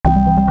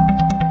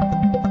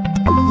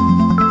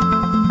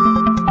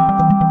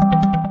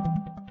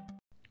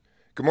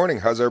morning.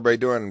 How's everybody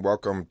doing?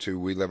 Welcome to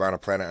We Live on a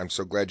Planet. I'm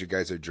so glad you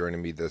guys are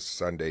joining me this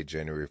Sunday,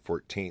 January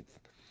 14th.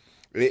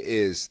 It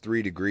is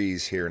 3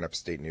 degrees here in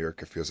upstate New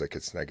York. It feels like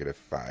it's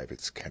 -5.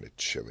 It's kind of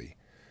chilly.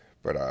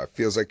 But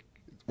feels like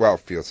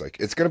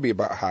it's going to be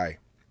about a high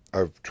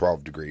of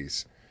 12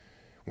 degrees.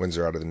 Winds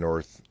are out of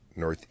the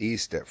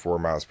northeast at 4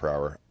 miles per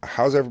hour.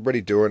 How's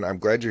everybody doing? I'm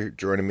glad you're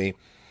joining me.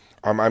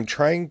 I'm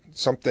trying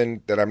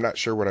something that I'm not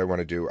sure what I want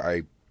to do.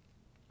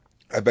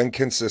 I've been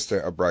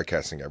consistent of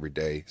broadcasting every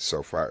day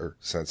so far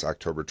since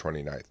October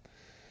 29th.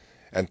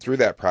 And through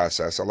that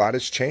process, a lot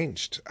has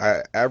changed.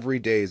 Every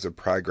day is a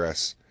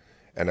progress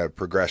and a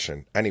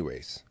progression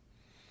anyways.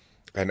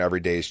 And every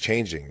day is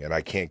changing. And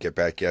I can't get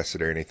back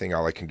yesterday or anything.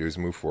 All I can do is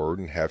move forward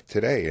and have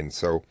today. And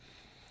so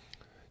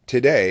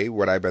today,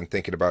 what I've been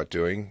thinking about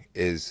doing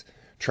is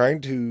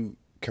trying to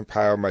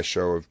compile my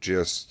show of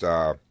just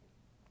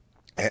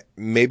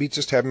maybe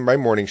just having my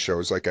morning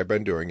shows like I've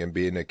been doing and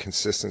being a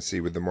consistency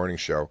with the morning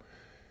show.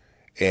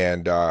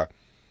 And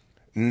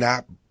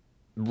not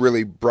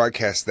really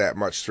broadcast that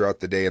much throughout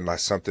the day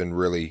unless something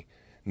really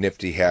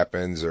nifty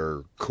happens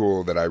or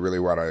cool that I really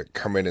want to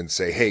come in and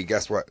say, hey,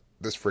 guess what?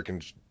 This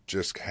freaking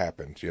just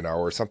happened,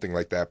 or something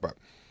like that. But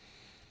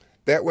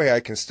that way I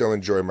can still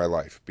enjoy my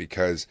life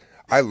because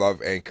I love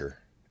Anchor.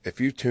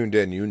 If you tuned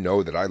in, you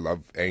know that I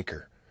love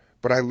Anchor.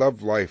 But I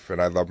love life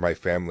and I love my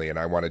family and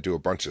I want to do a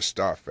bunch of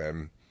stuff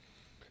and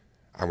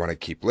I want to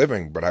keep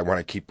living, but I want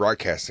to keep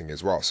broadcasting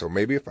as well. So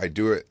maybe if I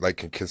do it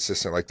like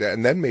consistent like that,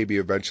 and then maybe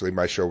eventually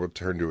my show will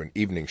turn to an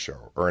evening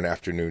show or an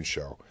afternoon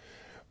show.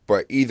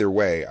 But either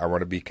way, I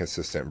want to be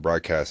consistent and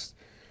broadcast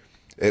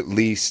at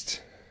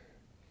least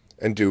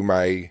and do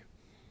my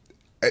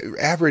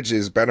average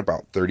has been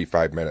about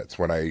 35 minutes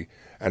when I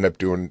end up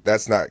doing,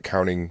 that's not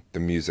counting the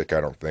music,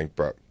 I don't think,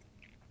 but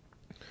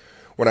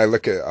when I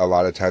look at a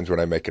lot of times when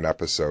I'm making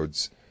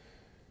episodes,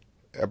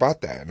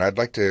 about that, and I'd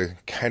like to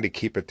kind of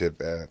keep it to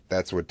that.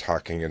 That's with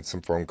talking and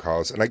some phone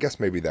calls, and I guess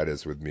maybe that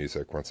is with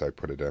music once I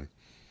put it in.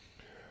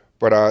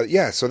 But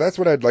yeah, so that's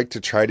what I'd like to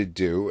try to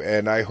do,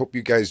 and I hope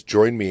you guys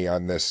join me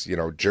on this,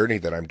 journey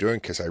that I'm doing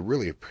because I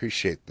really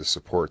appreciate the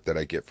support that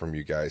I get from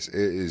you guys. It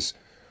is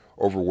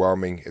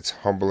overwhelming. It's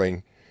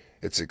humbling.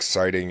 It's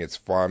exciting. It's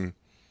fun.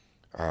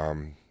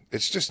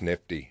 It's just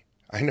nifty.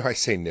 I know I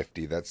say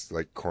nifty. That's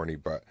like corny,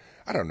 but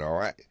I don't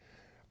know.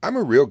 I'm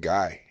a real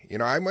guy.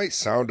 I might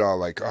sound all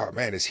like, oh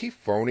man, is he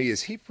phony?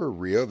 Is he for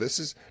real? This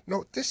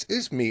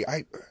is me.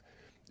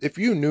 If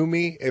you knew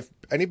me, if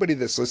anybody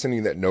that's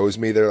listening that knows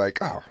me, they're like,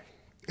 oh,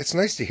 it's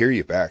nice to hear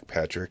you back,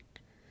 Patrick.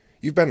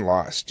 You've been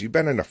lost. You've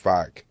been in a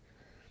fog.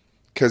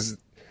 Because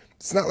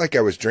it's not like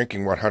I was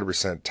drinking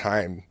 100%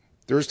 time.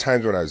 There was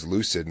times when I was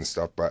lucid and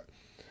stuff, but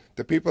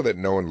the people that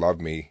know and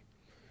love me,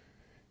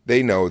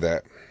 they know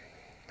that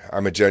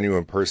I'm a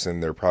genuine person.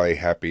 They're probably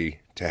happy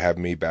to have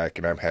me back,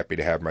 and I'm happy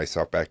to have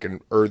myself back,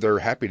 or they're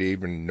happy to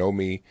even know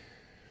me,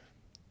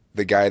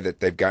 the guy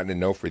that they've gotten to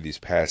know for these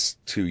past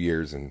 2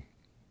 years and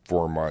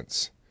 4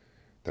 months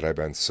that I've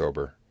been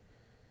sober.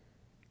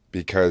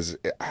 Because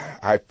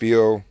I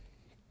feel,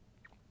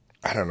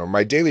 I don't know,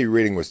 my daily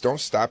reading was don't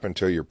stop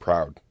until you're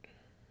proud.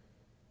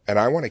 And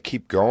I want to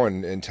keep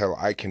going until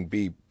I can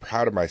be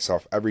proud of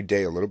myself every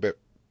day a little bit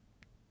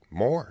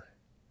more.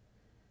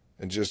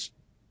 And just,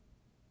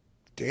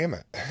 damn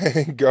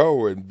it,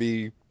 go and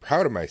be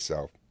proud of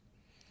myself.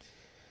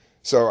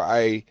 So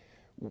I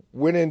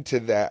went into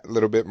that a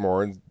little bit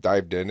more and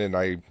dived in, and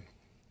I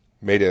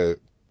made a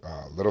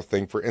little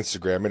thing for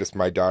Instagram, and it's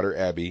my daughter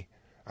Abby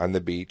on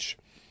the beach,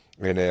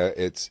 and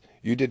it's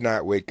you did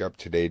not wake up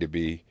today to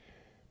be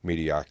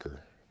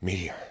mediocre.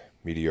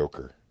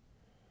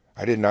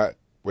 I did not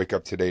wake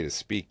up today to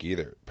speak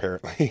either,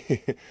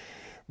 apparently.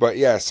 But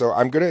yeah, so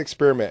I'm going to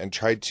experiment and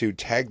try to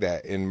tag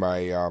that in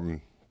my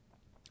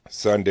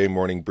Sunday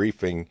morning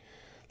briefing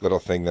little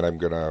thing that I'm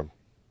going to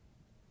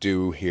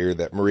do here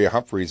that Maria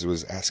Humphreys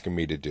was asking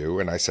me to do.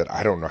 And I said,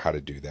 I don't know how to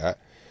do that.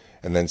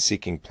 And then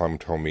Seeking Plum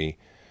told me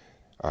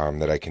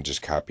that I can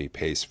just copy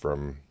paste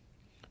from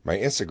my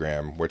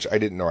Instagram, which I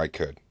didn't know I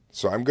could.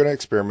 So I'm going to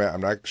experiment.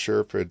 I'm not sure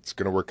if it's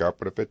going to work out,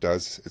 but if it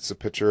does, it's a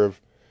picture of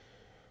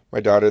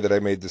my daughter that I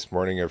made this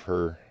morning of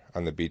her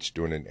on the beach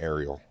doing an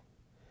aerial.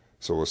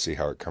 So we'll see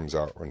how it comes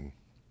out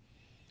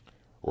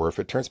or if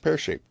it turns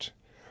pear-shaped.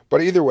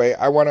 But either way,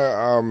 I want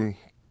to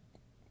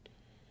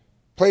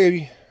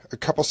play a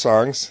couple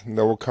songs, and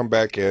then we'll come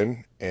back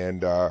in,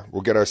 and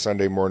we'll get our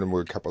Sunday morning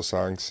with a couple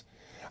songs.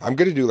 I'm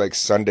going to do like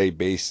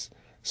Sunday-based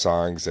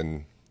songs,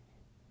 and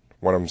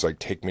one of them's like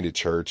Take Me to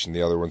Church, and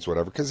the other one's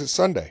whatever, because it's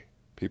Sunday.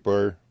 People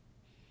are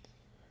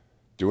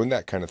doing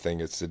that kind of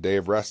thing. It's the day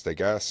of rest, I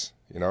guess.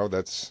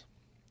 That's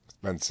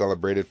been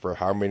celebrated for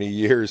how many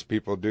years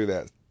people do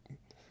that,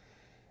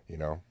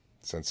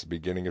 since the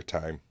beginning of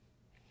time.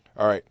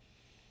 All right.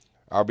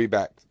 I'll be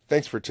back.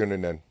 Thanks for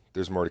tuning in.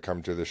 There's more to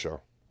come to the show.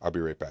 I'll be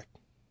right back.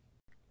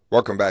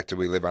 Welcome back to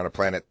We Live on a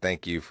Planet.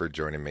 Thank you for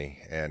joining me.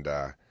 And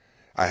I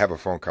have a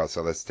phone call,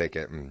 so let's take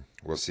it and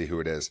we'll see who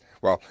it is.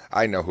 Well,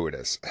 I know who it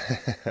is.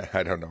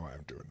 I don't know why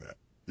I'm doing that.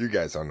 You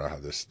guys don't know how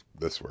this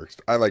works.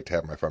 I like to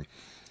have my fun.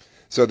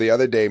 So the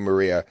other day,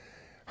 Maria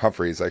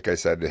Humphreys, like I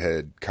said,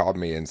 had called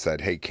me and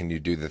said, hey, can you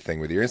do the thing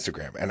with your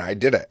Instagram? And I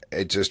did it.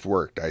 It just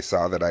worked. I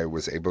saw that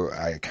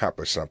I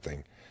accomplished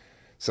something.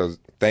 So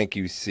thank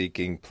you,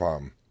 Seeking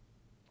Plum,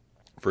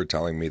 for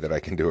telling me that I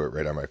can do it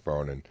right on my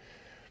phone. And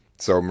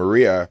so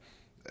Maria,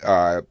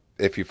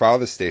 if you follow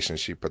the station,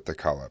 she put the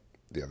call up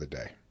the other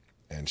day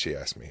and she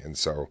asked me. And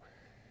so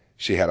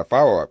she had a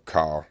follow-up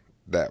call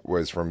that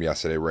was from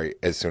yesterday right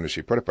as soon as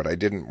she put it, but I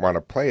didn't want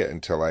to play it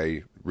until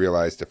I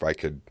realized if I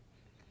could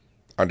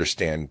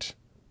understand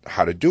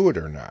how to do it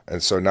or not.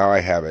 And so now I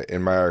have it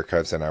in my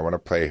archives, and I want to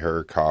play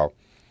her call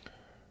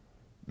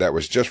that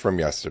was just from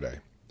yesterday.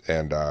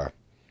 And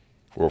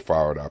we'll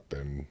follow it up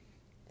and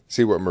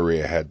see what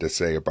Maria had to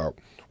say about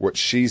what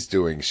she's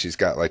doing. She's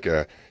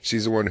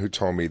the one who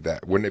told me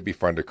that wouldn't it be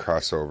fun to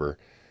cross over,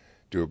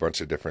 do a bunch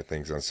of different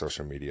things on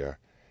social media.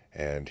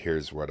 And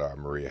here's what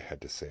Maria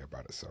had to say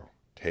about it. So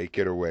take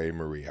it away,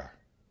 Maria.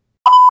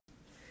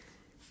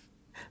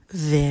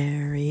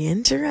 Very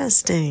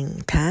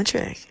interesting.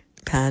 Patrick,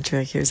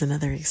 here's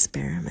another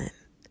experiment.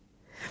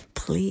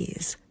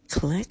 Please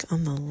click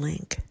on the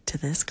link to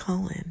this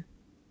call-in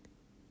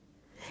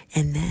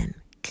and then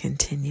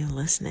continue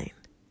listening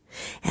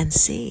and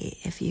see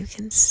if you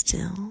can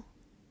still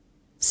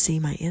see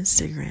my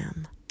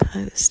Instagram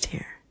post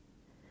here.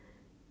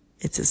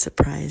 It's a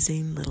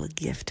surprising little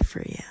gift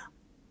for you,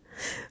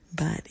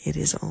 but it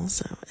is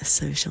also a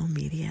social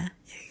media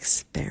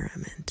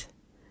experiment.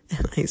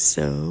 And I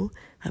so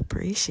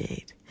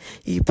appreciate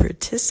you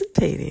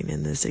participating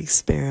in this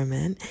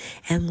experiment,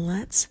 and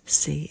let's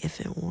see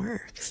if it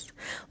works.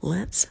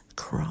 Let's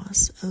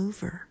cross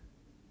over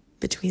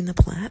between the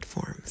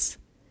platforms.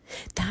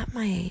 That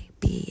might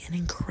be an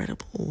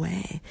incredible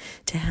way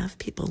to have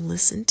people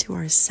listen to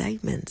our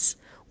segments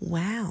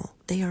while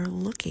they are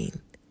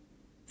looking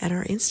at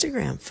our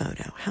Instagram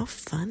photo. How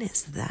fun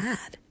is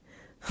that?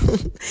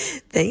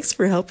 Thanks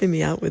for helping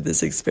me out with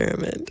this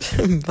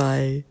experiment.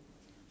 Bye.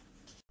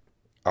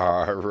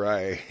 All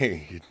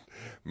right.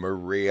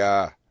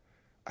 Maria,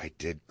 I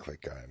did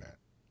click on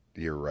it.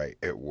 You're right.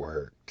 It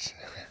worked.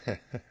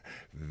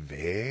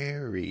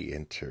 Very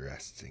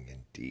interesting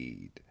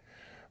indeed.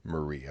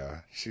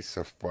 Maria, she's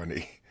so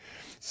funny.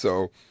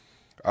 So,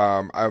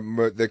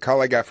 the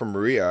call I got from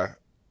Maria,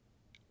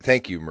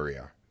 thank you,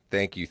 Maria.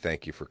 Thank you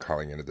for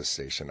calling into the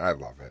station. I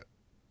love it.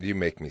 You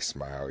make me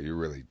smile. You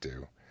really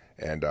do.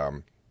 And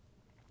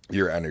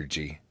your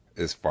energy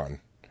is fun.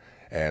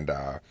 And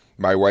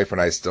my wife and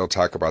I still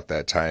talk about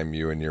that time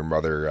you and your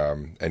mother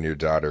and your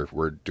daughter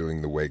were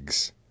doing the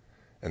wigs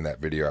in that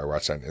video I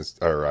watched on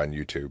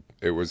YouTube.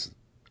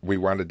 We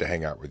wanted to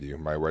hang out with you.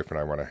 My wife and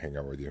I want to hang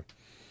out with you.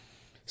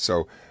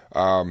 So,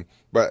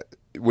 but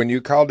when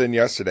you called in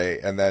yesterday,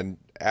 and then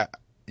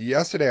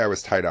yesterday I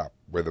was tied up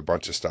with a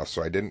bunch of stuff,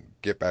 so I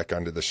didn't get back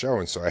onto the show.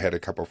 And so I had a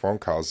couple phone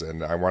calls,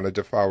 and I wanted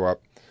to follow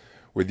up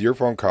with your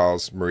phone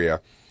calls,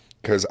 Maria,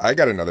 because I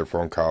got another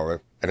phone call,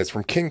 and it's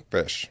from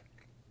Kingfish.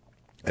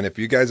 And if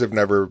you guys have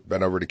never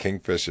been over to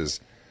Kingfish's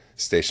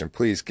station,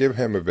 please give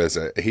him a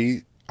visit.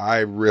 I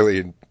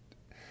really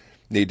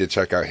need to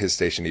check out his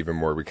station even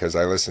more, because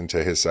I listened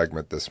to his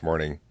segment this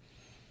morning,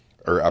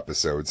 or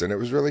episodes, and it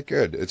was really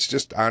good. It's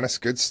just honest,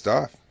 good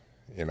stuff.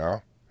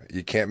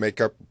 You can't make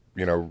up,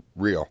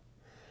 real.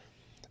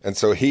 And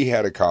so he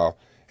had a call,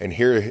 and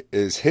here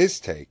is his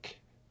take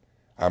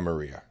on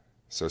Maria.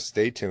 So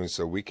stay tuned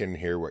so we can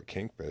hear what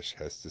Kingfish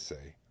has to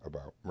say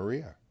about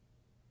Maria.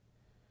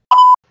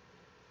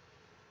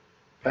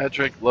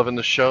 Patrick, loving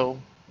the show.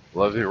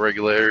 Love your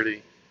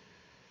regularity.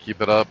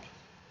 Keep it up.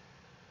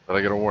 But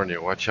I gotta warn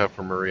you, watch out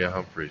for Maria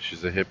Humphrey.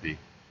 She's a hippie.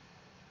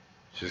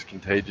 She's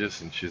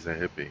contagious and she's a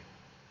hippie.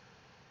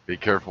 Be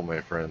careful,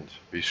 my friend.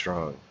 Be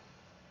strong.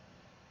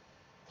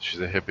 She's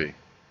a hippie.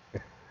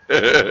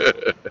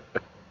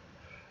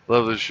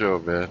 Love the show,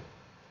 man.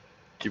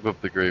 Keep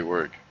up the great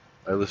work.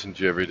 I listen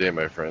to you every day,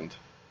 my friend.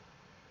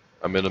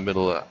 I'm out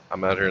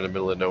here in the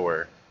middle of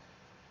nowhere,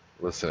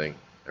 listening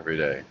every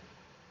day.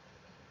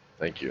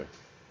 Thank you.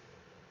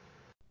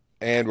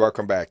 And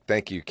welcome back.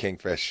 Thank you,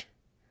 Kingfish.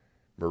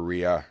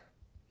 Maria,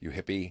 you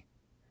hippie.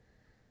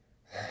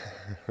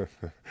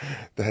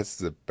 That's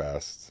the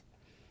best.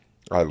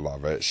 I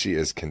love it. She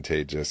is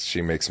contagious.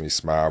 She makes me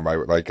smile.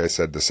 Like I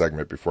said, the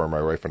segment before,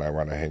 my wife and I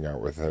want to hang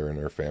out with her and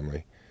her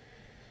family.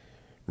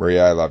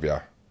 Maria, I love you.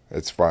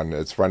 It's fun.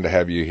 It's fun to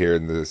have you here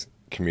in this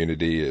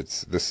community.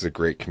 This is a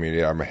great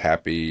community. I'm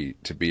happy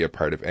to be a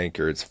part of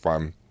Anchor. It's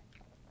fun.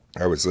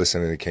 I was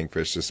listening to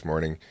Kingfish this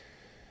morning,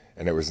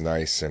 and it was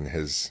nice, and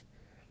his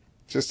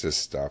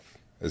stuff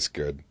is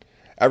good.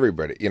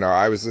 Everybody,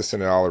 I was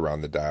listening all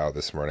around the dial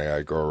this morning.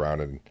 I go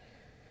around and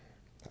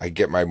I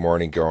get my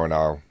morning going.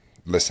 I'll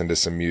listen to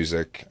some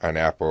music on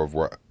Apple of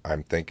what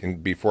I'm thinking.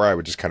 Before, I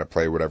would just kind of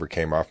play whatever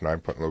came off. Now I'm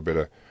putting a little bit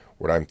of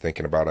what I'm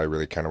thinking about. I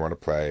really kind of want to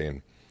play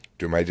and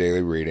do my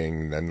daily reading,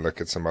 and then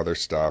look at some other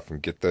stuff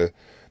and get the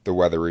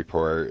weather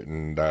report.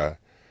 And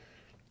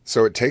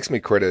so it takes me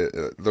quite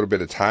a little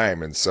bit of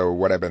time. And so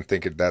what I've been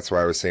thinking, that's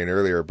why I was saying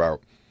earlier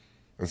about,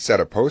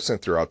 instead of posting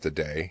throughout the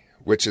day,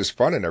 which is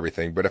fun and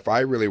everything, but if I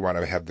really want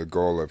to have the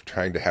goal of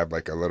trying to have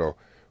like a little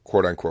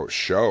quote unquote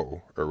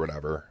show or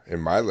whatever in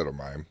my little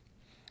mind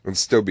and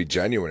still be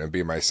genuine and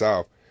be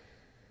myself.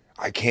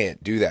 I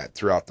can't do that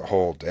throughout the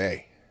whole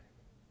day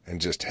and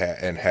just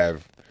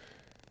have,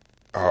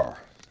 oh,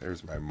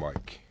 there's my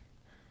mic.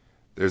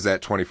 There's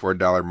that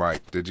 $24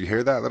 mic. Did you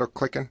hear that little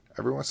clicking?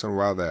 Every once in a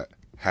while that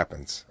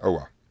happens. Oh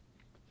well.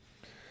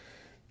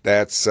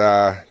 That's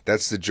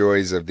the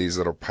joys of these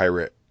little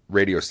pirate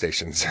radio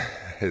stations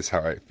is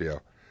how I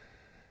feel.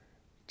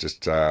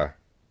 Just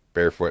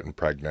barefoot and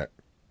pregnant,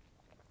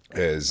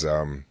 as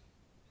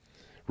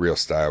Real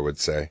Style would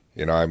say.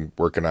 You know, I'm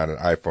working on an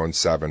iPhone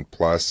 7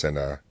 Plus and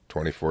a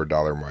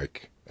 $24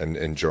 mic and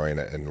enjoying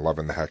it and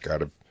loving the heck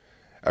out of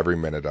every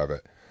minute of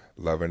it.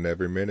 Loving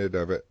every minute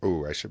of it.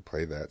 Ooh, I should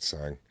play that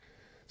song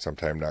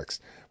sometime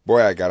next.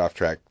 Boy, I got off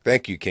track.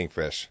 Thank you,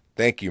 Kingfish.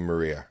 Thank you,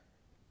 Maria.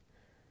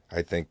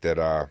 I think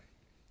that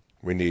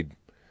we need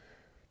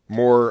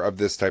more of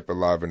this type of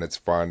love, and it's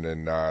fun,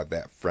 and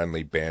that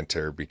friendly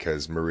banter,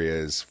 because Maria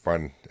is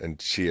fun and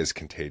she is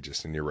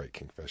contagious, and you're right,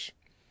 Kingfish.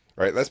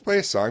 All right, let's play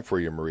a song for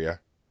you, Maria.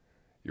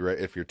 You right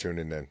if you're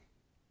tuning in.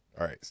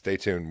 All right, stay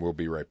tuned. We'll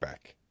be right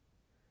back.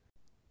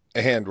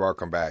 And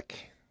welcome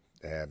back.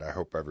 And I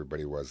hope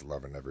everybody was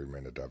loving every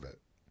minute of it.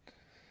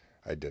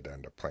 I did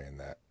end up playing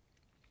that.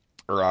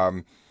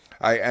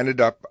 I ended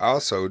up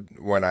also,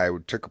 when I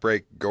took a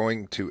break,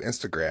 going to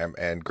Instagram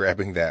and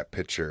grabbing that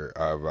picture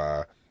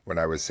of when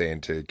I was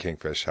saying to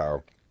Kingfish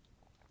how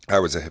I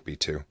was a hippie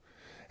too.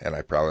 And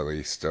I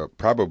probably still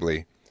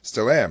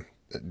am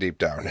deep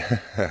down.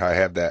 I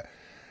have that,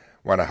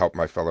 want to help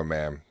my fellow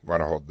man,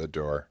 want to hold the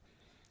door.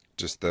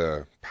 Just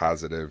the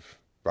positive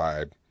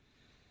vibe.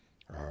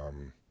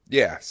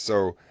 Yeah,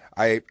 so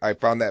I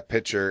found that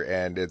picture,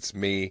 and it's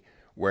me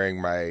wearing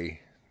my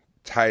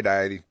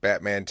tie-dye,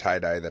 Batman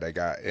tie-dye that I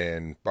got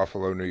in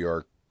Buffalo, New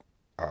York,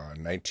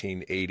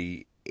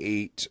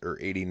 1988 or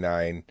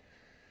 89.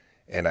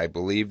 And I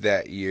believe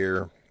that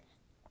year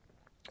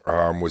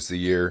was the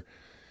year,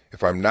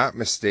 if I'm not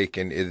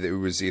mistaken, it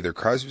was either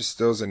Crosby,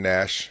 Stills, and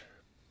Nash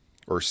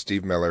or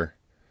Steve Miller.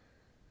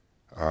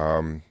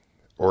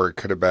 Or it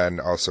could have been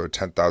also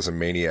 10,000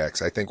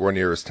 Maniacs. I think one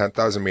year was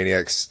 10,000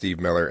 Maniacs,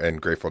 Steve Miller,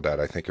 and Grateful Dead.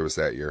 I think it was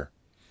that year.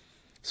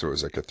 So it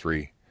was like a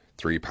three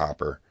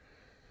popper.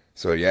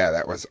 So yeah,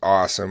 that was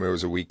awesome. It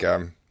was a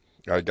weekend.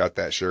 I got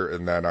that shirt,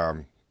 and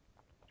then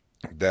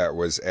that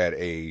was at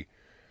a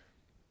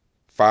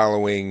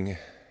following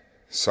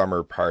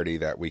summer party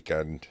that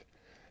weekend,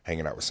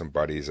 hanging out with some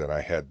buddies, and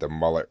I had the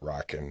mullet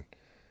rocking.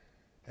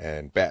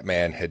 And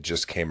Batman had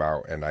just came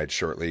out, and I'd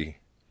shortly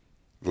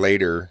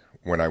later,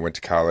 when I went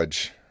to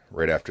college,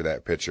 right after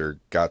that picture,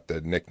 got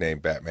the nickname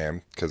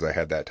Batman because I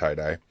had that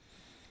tie-dye.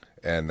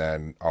 And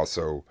then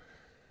also,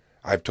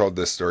 I've told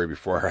this story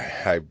before.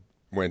 I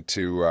went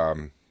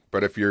to,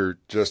 but if you're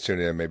just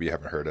tuning in, maybe you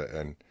haven't heard it.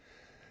 And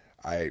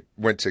I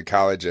went to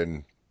college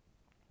and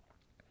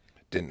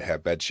didn't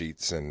have bed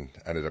sheets, and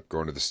ended up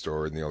going to the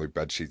store, and the only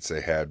bed sheets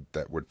they had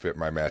that would fit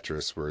my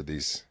mattress were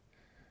these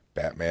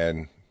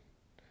Batman,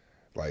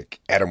 like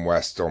Adam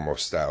West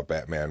almost style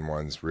Batman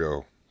ones,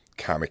 real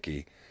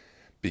comic-y.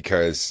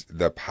 Because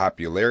the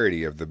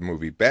popularity of the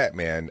movie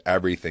Batman,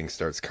 everything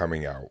starts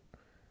coming out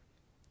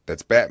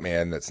that's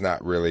Batman, that's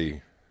not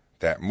really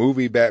that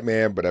movie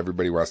Batman, but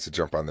everybody wants to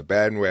jump on the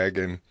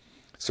bandwagon.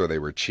 So they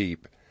were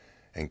cheap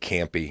and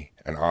campy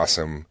and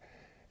awesome.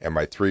 And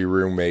my 3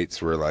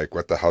 roommates were like,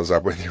 what the hell's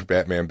up with your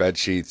Batman bed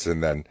sheets?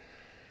 And then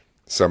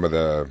some of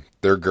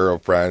their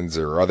girlfriends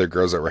or other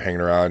girls that were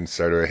hanging around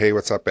started, hey,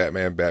 what's up,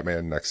 Batman?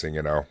 Batman. Next thing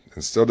you know.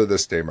 And still to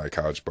this day, my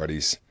college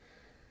buddies,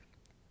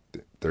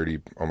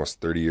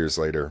 almost 30 years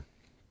later,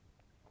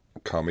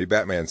 call me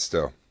Batman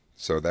still.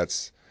 So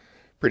that's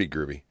pretty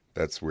groovy.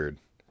 That's weird.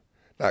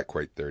 Not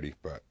quite 30,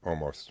 but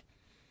almost.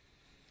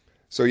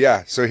 So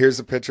yeah, so here's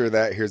a picture of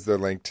that. Here's the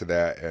link to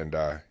that,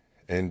 and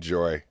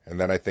enjoy. And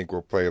then I think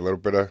we'll play a little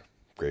bit of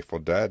Grateful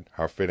Dead.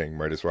 How fitting,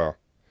 might as well.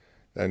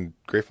 Then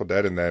Grateful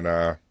Dead, and then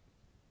how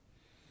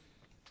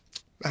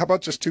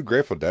about just 2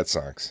 Grateful Dead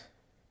songs?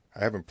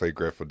 I haven't played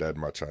Grateful Dead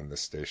much on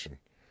this station.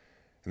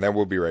 And then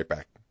we'll be right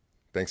back.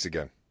 Thanks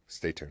again.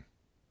 Stay tuned.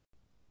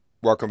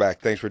 Welcome back.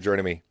 Thanks for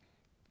joining me.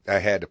 I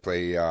had to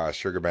play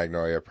Sugar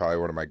Magnolia, probably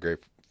one of my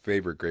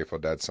favorite Grateful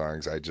Dead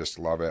songs. I just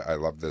love it. I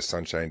love the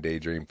Sunshine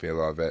Daydream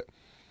feel of it.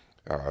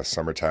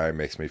 Summertime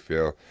makes me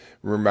feel,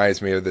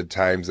 reminds me of the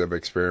times of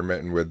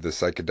experimenting with the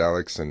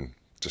psychedelics and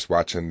just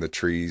watching the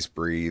trees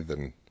breathe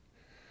and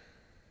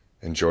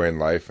enjoying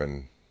life.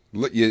 And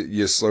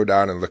you slow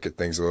down and look at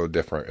things a little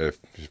different.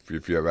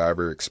 If you have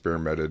ever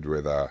experimented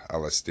with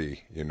LSD,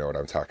 you know what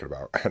I'm talking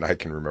about. And I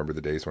can remember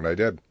the days when I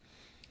did.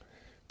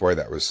 Boy,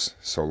 that was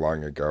so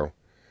long ago.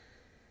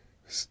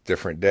 It's a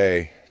different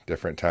day,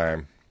 different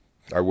time.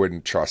 I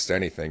wouldn't trust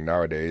anything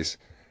nowadays.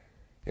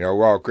 You know,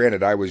 well,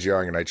 granted, I was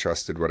young and I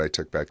trusted what I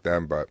took back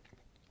then, but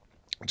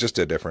just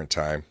a different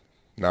time.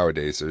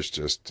 Nowadays, there's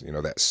just, you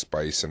know, that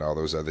spice and all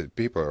those other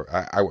people.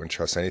 I wouldn't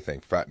trust anything,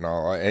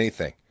 fentanyl,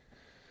 anything.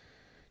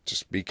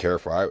 Just be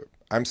careful.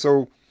 I'm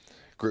so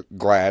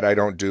glad I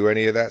don't do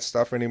any of that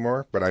stuff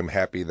anymore, but I'm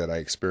happy that I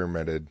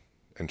experimented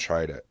and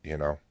tried it, you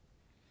know.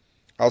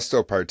 I'll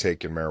still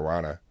partake in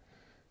marijuana,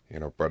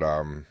 but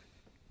I've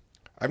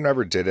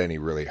never did any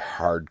really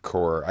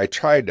hardcore. I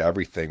tried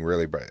everything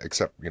really, but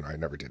except, I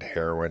never did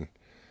heroin.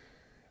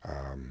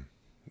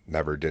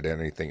 Never did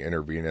anything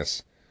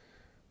intravenous.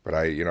 But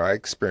I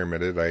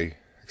experimented. I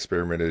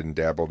experimented and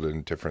dabbled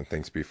in different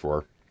things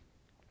before.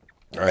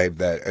 I have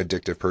that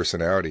addictive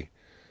personality.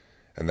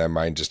 And then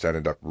mine just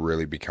ended up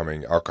really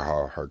becoming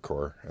alcohol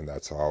hardcore. And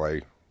that's all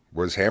I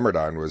was hammered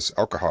on, was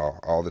alcohol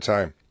all the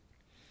time.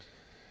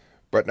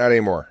 But not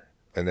anymore.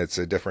 And it's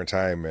a different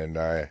time. And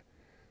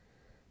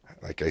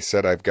like I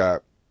said, I've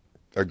got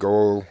a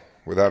goal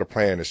without a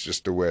plan. It's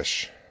just a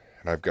wish.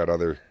 And I've got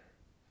other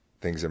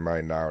things in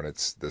mind now. And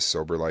it's this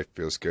sober life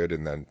feels good.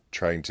 And then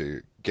trying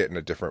to get in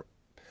a different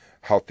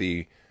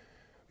healthy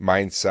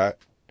mindset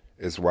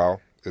as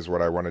well is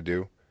what I want to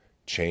do.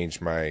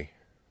 Change my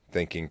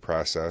thinking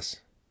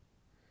process.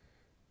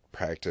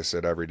 Practice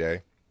it every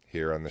day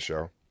here on the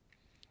show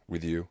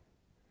with you.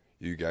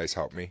 You guys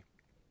help me.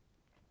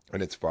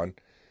 And it's fun.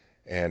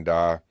 And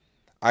I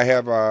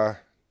have I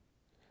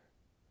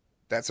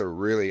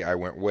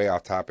went way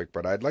off topic,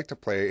 but I'd like to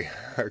play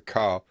a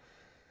call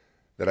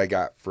that I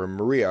got from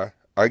Maria,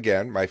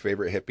 again, my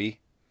favorite hippie.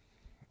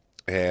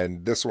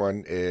 And this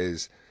one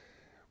is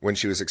when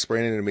she was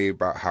explaining to me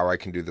about how I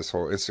can do this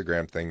whole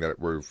Instagram thing that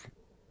we've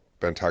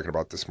been talking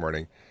about this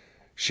morning.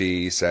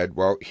 She said,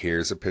 well,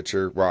 here's a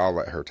picture. Well, I'll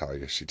let her tell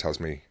you. She tells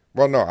me,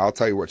 well, no, I'll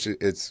tell you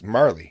it's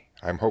Marley.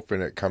 I'm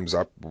hoping it comes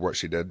up what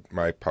she did,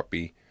 my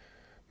puppy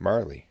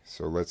Marley.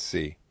 So let's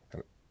see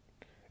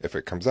if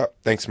it comes up.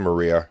 Thanks,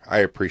 Maria. I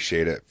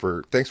appreciate it.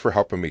 Thanks for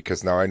helping me,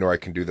 because now I know I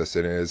can do this,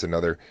 and it is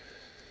another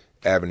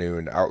avenue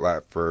and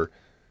outlet for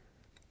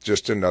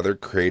just another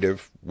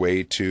creative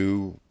way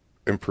to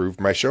improve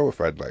my show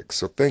if I'd like.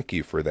 So thank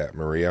you for that,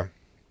 Maria.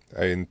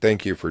 And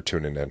thank you for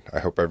tuning in. I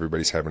hope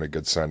everybody's having a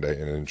good Sunday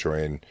and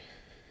enjoying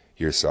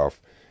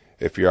yourself.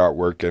 If you're out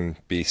working,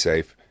 be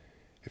safe.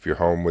 If you're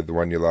home with the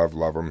one you love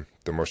them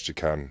the most you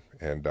can.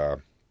 And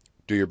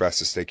do your best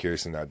to stay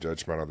curious and not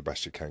judgmental the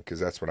best you can, because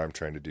that's what I'm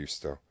trying to do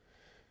still.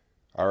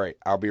 All right,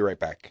 I'll be right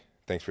back.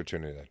 Thanks for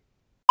tuning in.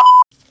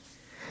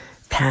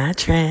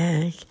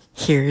 Patrick,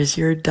 here's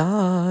your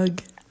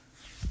dog.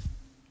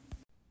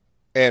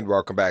 And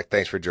welcome back.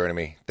 Thanks for joining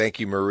me.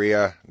 Thank you,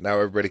 Maria. Now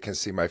everybody can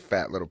see my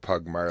fat little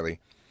pug, Marley.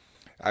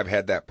 I've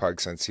had that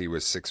pug since he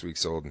was 6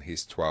 weeks old, and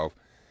he's 12.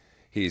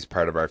 He's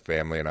part of our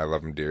family, and I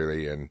love him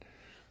dearly. And,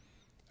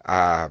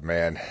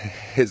 man,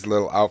 his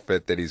little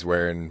outfit that he's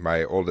wearing,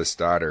 my oldest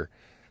daughter,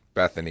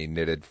 Bethany,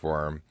 knitted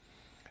for him.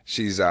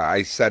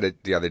 I said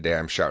it the other day,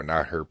 I'm shouting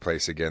out her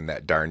place again,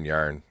 That Darn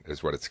Yarn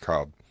is what it's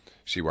called.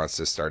 She wants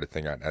to start a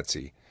thing on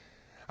Etsy.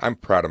 I'm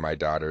proud of my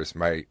daughters.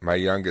 My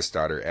youngest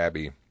daughter,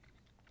 Abby,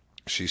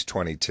 she's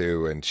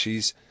 22, and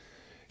she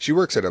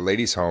works at a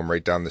ladies' home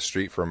right down the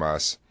street from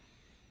us,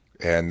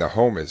 and the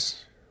home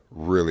is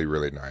really,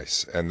 really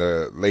nice. And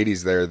the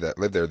ladies there that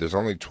live there, there's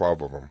only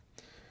 12 of them,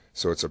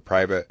 so it's a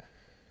private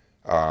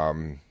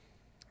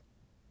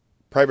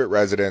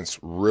residence,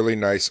 really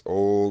nice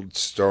old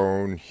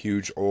stone,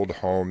 huge old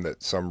home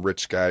that some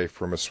rich guy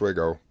from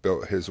Oswego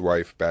built his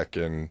wife back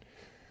in,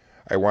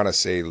 I want to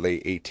say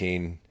late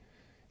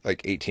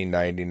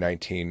 1890,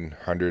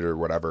 1900 or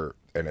whatever,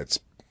 and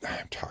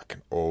I'm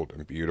talking old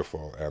and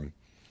beautiful. A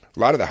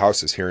lot of the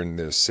houses here in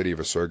the city of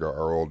Oswego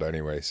are old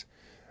anyways.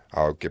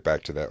 I'll get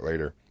back to that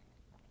later.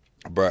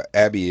 But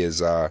Abby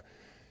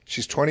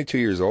she's 22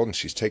 years old, and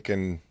she's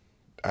taken,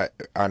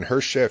 on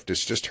her shift,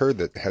 it's just her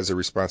that has a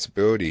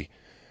responsibility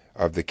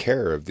of the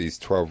care of these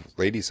 12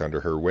 ladies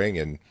under her wing.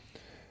 And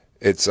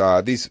it's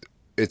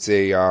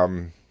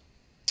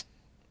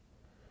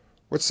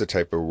what's the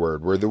type of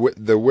word where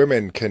the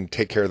women can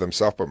take care of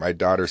themselves, but my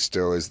daughter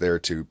still is there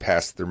to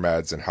pass their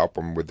meds and help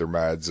them with their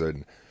meds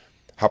and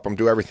help them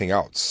do everything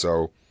else.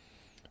 So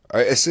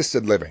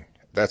assisted living,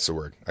 that's the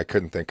word. I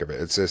couldn't think of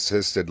it. It's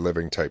assisted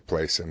living type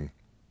place, and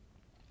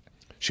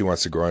she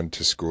wants to go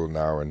into school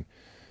now and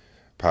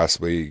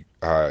possibly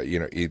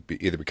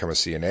either become a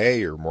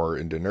CNA or more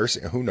into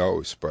nursing. Who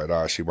knows?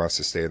 But she wants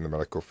to stay in the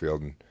medical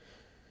field,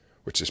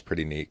 which is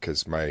pretty neat,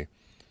 because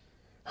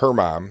her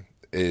mom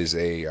is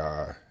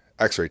a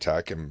X-ray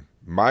tech, and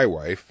my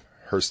wife,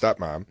 her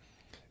stepmom,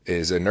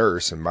 is a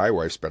nurse, and my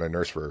wife's been a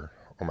nurse for,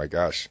 oh my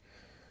gosh,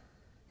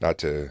 not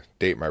to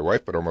date my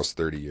wife, but almost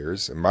 30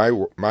 years. And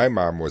my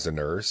mom was a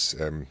nurse,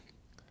 and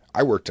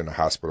I worked in a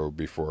hospital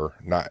before,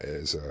 not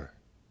as a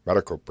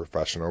medical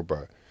professional,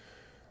 but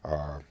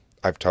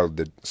I've told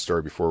the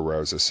story before where I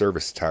was a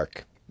service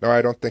tech. No,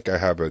 I don't think I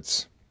have.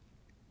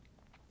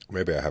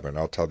 Maybe I haven't.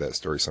 I'll tell that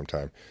story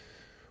sometime.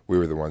 We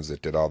were the ones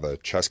that did all the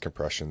chest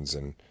compressions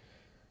and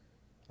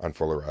on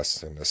full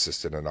arrest and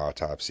assisted in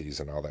autopsies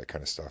and all that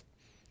kind of stuff.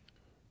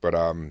 But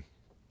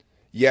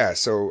yeah,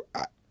 so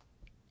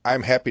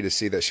I'm happy to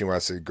see that she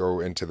wants to go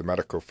into the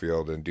medical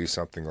field and do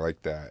something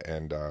like that.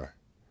 And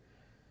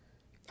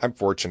I'm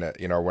fortunate,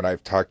 when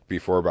I've talked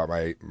before about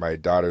my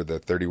daughter,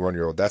 the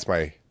 31-year-old, that's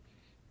my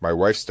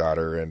wife's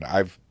daughter, and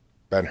I've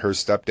been her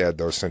stepdad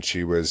though since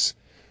she was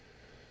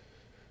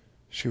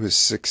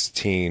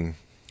 16,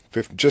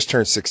 just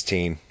turned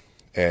 16,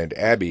 and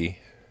Abby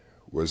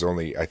was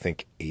only, I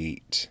think,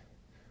 8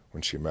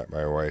 when she met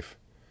my wife.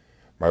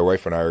 My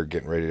wife and I are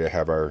getting ready to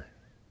have our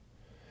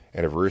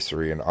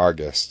anniversary in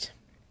August.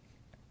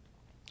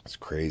 It's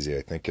crazy.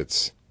 I think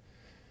it's,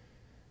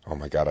 oh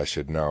my God, I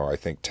should know. I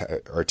think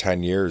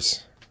 10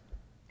 years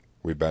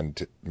we've been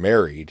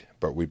married,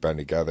 but we've been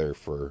together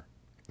for,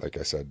 like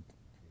I said,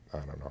 I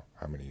don't know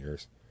how many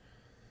years.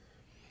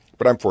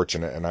 But I'm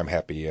fortunate and I'm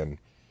happy, and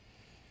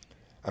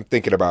I'm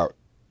thinking about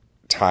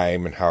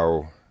time and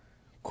how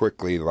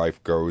quickly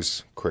life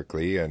goes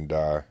quickly, and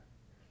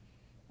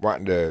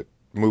wanting to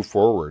move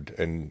forward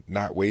and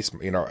not waste,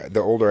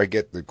 the older I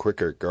get, the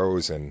quicker it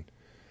goes. And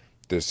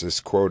there's this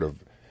quote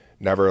of,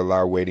 never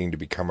allow waiting to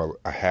become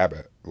a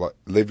habit.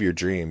 Live your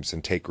dreams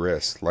and take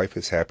risks. Life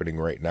is happening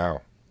right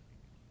now.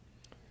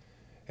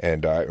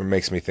 And it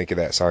makes me think of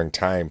that song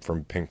Time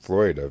from Pink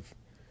Floyd of,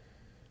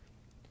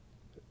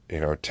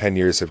 10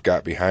 years have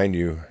got behind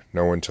you.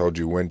 No one told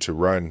you when to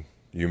run.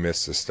 You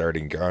missed the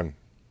starting gun.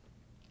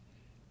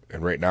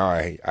 And right now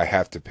I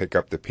have to pick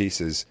up the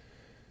pieces,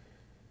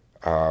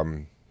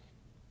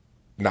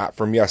 not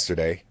from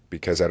yesterday,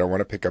 because I don't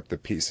want to pick up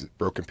the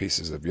broken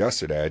pieces of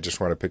yesterday. I just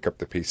want to pick up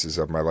the pieces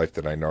of my life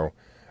that I know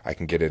I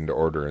can get into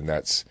order, and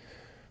that's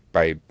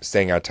by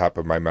staying on top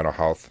of my mental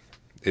health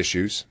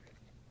issues,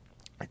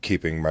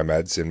 keeping my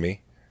meds in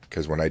me,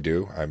 because when I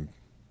do, I'm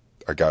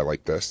a guy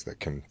like this that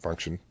can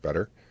function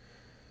better.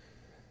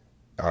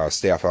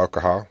 Stay off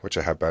alcohol, which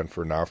I have been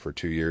for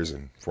 2 years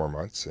and 4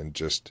 months, and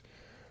just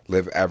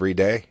live every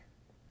day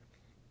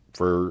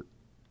for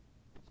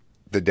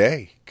the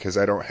day, because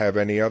I don't have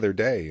any other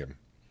day. And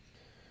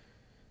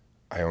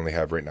I only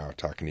have right now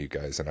talking to you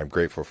guys, and I'm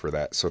grateful for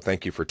that. So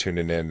thank you for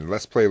tuning in.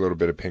 Let's play a little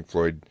bit of Pink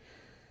Floyd,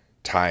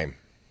 Time,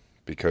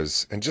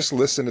 and just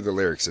listen to the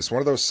lyrics. It's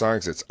one of those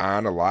songs that's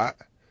on a lot,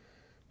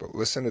 but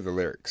listen to the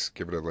lyrics.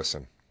 Give it a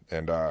listen.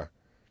 And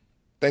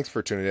thanks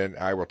for tuning in.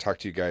 I will talk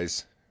to you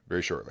guys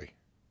very shortly.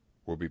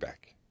 We'll be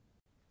back.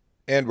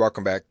 And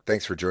welcome back.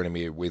 Thanks for joining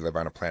me. We Live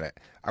on a Planet.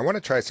 I want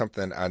to try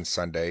something on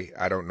Sunday.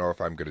 I don't know if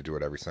I'm going to do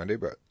it every Sunday,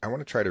 but I want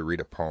to try to read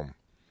a poem.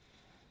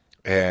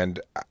 And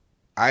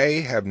I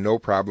have no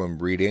problem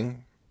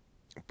reading,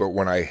 but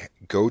when I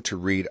go to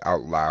read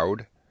out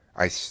loud,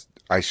 I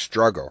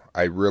struggle.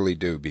 I really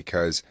do,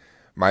 because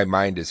my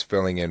mind is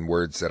filling in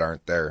words that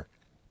aren't there.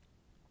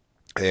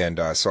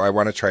 And so I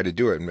want to try to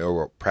do it, and it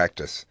will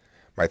practice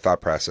my thought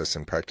process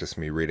and practice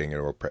me reading,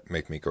 and it will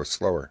make me go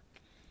slower.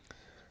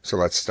 So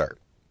let's start.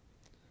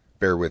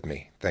 Bear with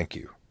me. Thank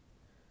you.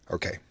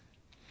 Okay.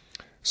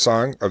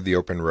 Song of the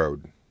Open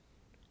Road.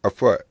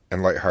 Afoot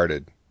and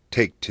light-hearted,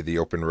 take to the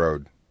open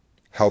road.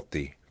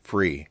 Healthy,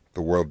 free,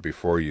 the world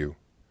before you.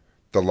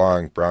 The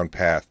long brown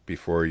path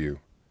before you,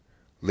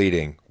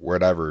 leading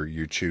wherever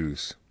you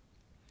choose.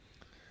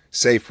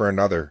 Say for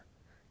another,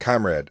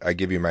 comrade, I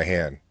give you my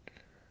hand.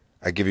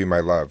 I give you my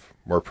love,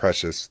 more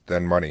precious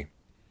than money.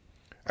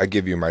 I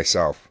give you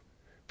myself,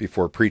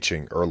 before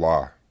preaching or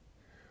law.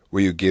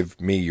 Will you give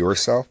me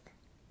yourself?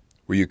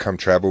 Will you come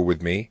travel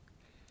with me?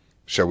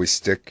 Shall we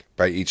stick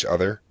by each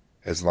other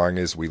as long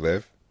as we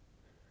live?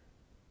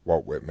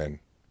 Walt Whitman,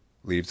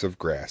 Leaves of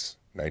Grass,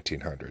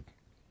 1900.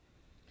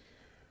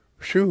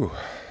 Phew.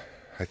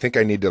 I think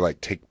I need to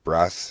take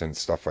breaths and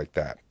stuff like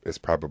that. Is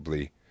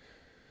probably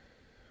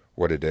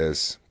what it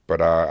is.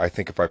 But I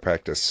think if I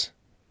practice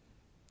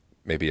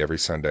maybe every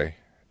Sunday,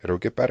 it'll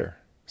get better.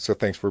 So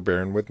thanks for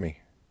bearing with me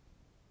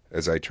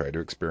as I try to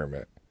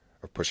experiment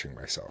of pushing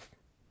myself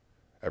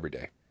every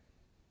day,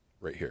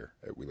 right here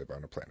at We Live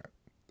on a Planet,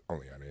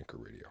 only on Anchor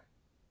Radio.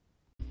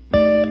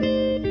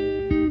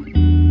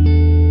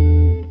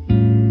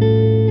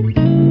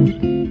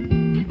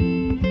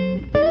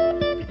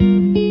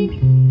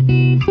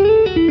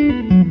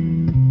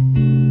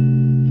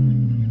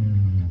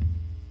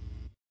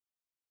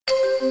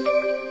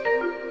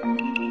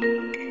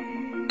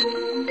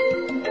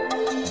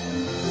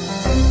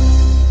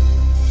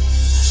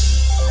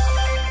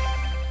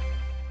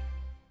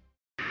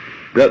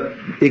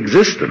 The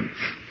existence,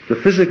 the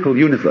physical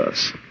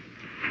universe,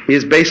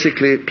 is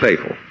basically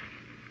playful.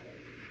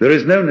 There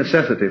is no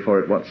necessity for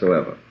it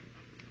whatsoever.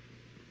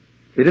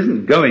 It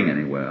isn't going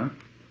anywhere.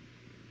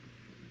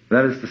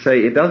 That is to say,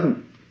 it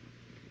doesn't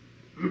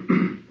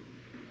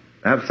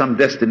have some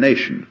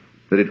destination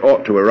that it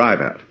ought to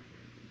arrive at.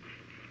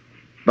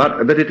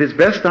 But it is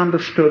best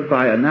understood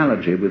by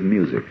analogy with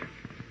music.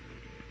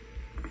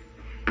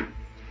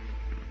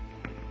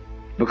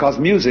 Because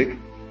music,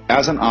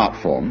 as an art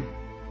form,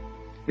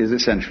 is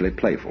essentially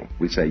playful.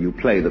 We say you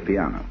play the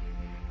piano.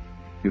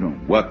 You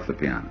don't work the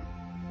piano.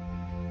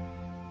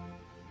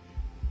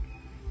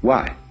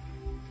 Why?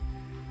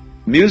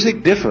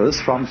 Music differs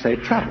from, say,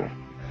 travel.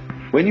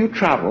 When you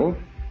travel,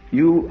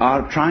 you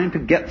are trying to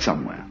get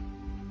somewhere.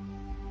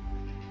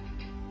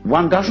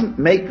 One doesn't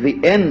make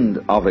the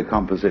end of a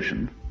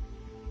composition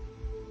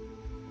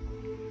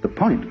the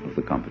point of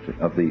the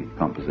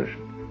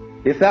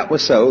composition. If that were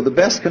so, the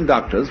best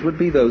conductors would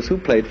be those who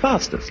played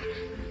fastest.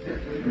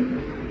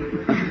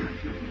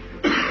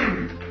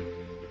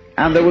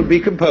 And there would be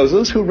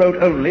composers who wrote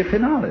only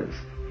finales.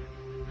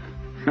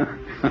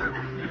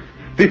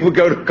 People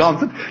go to a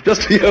concert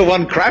just to hear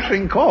one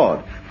crashing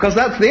chord, because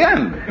that's the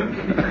end.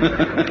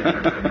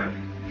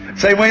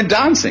 Same way in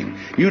dancing.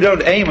 You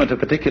don't aim at a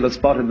particular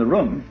spot in the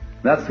room.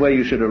 That's where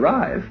you should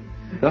arrive.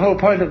 The whole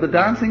point of the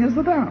dancing is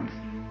the dance.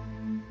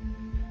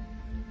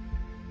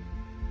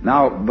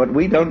 Now, but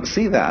we don't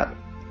see that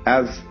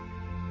as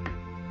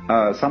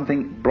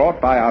something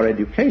brought by our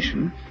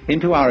education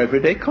into our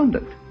everyday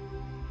conduct.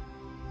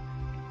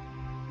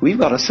 We've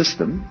got a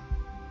system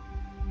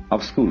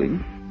of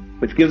schooling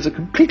which gives a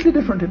completely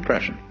different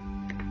impression.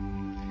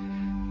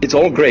 It's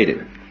all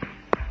graded.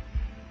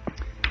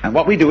 And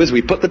what we do is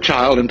we put the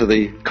child into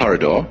the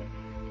corridor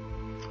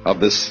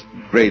of this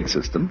grade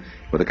system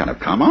with a kind of,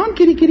 come on,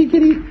 kitty, kitty,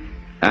 kitty.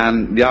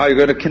 And yeah, you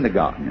go to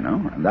kindergarten, you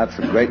know, and that's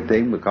a great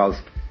thing because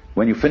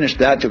when you finish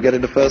that, you'll get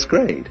into first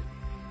grade.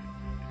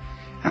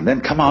 And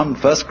then, come on,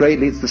 first grade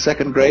leads to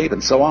second grade,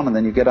 and so on, and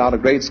then you get out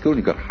of grade school,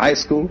 you go to high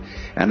school,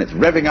 and it's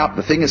revving up,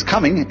 the thing is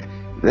coming.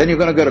 Then you're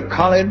going to go to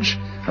college,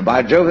 and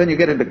by Jove, then you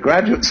get into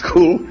graduate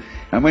school,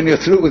 and when you're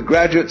through with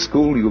graduate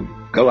school, you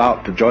go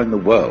out to join the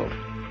world.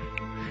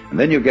 And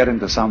then you get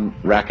into some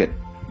racket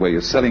where you're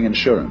selling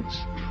insurance,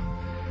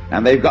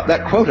 and they've got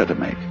that quota to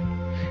make,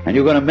 and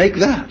you're going to make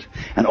that.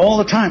 And all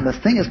the time, the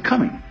thing is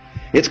coming.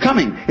 It's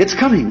coming, it's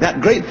coming, that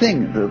great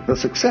thing, the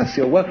success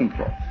you're working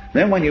for.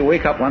 Then when you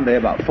wake up one day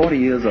about 40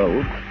 years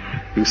old,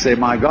 you say,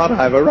 my God,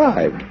 I've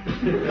arrived.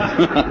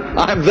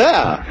 I'm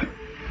there.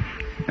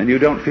 And you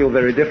don't feel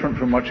very different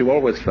from what you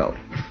always felt.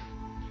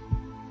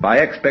 By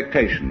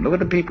expectation. Look at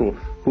the people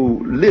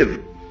who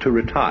live to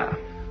retire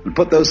and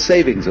put those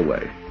savings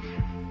away.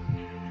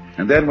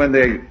 And then when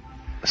they're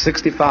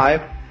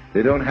 65,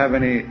 they don't have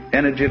any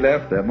energy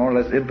left, they're more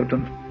or less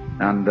impotent,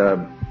 and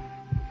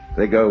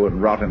they go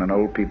and rot in an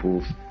old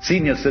people's,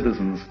 senior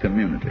citizens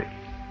community.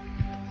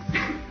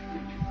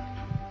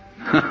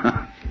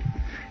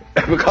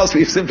 Because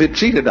we've simply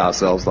cheated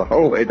ourselves the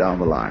whole way down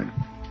the line.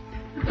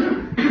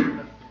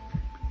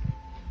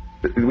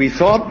 We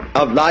thought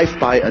of life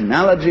by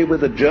analogy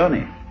with a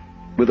journey,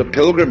 with a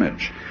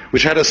pilgrimage,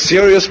 which had a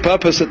serious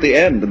purpose at the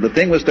end, and the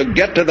thing was to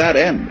get to that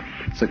end,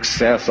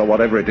 success or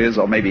whatever it is,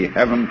 or maybe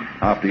heaven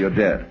after you're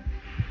dead.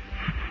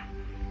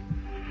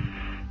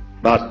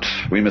 But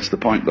we missed the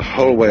point the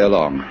whole way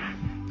along.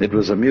 It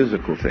was a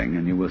musical thing,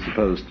 and you were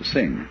supposed to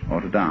sing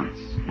or to dance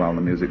while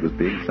the music was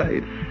being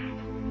played.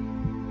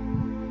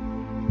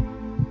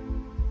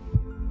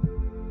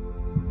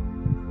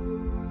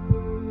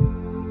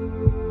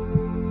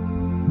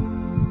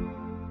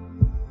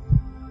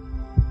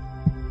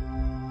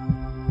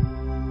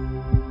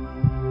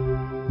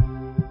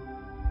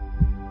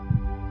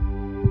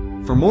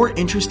 For more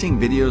interesting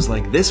videos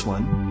like this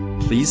one,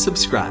 please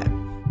subscribe.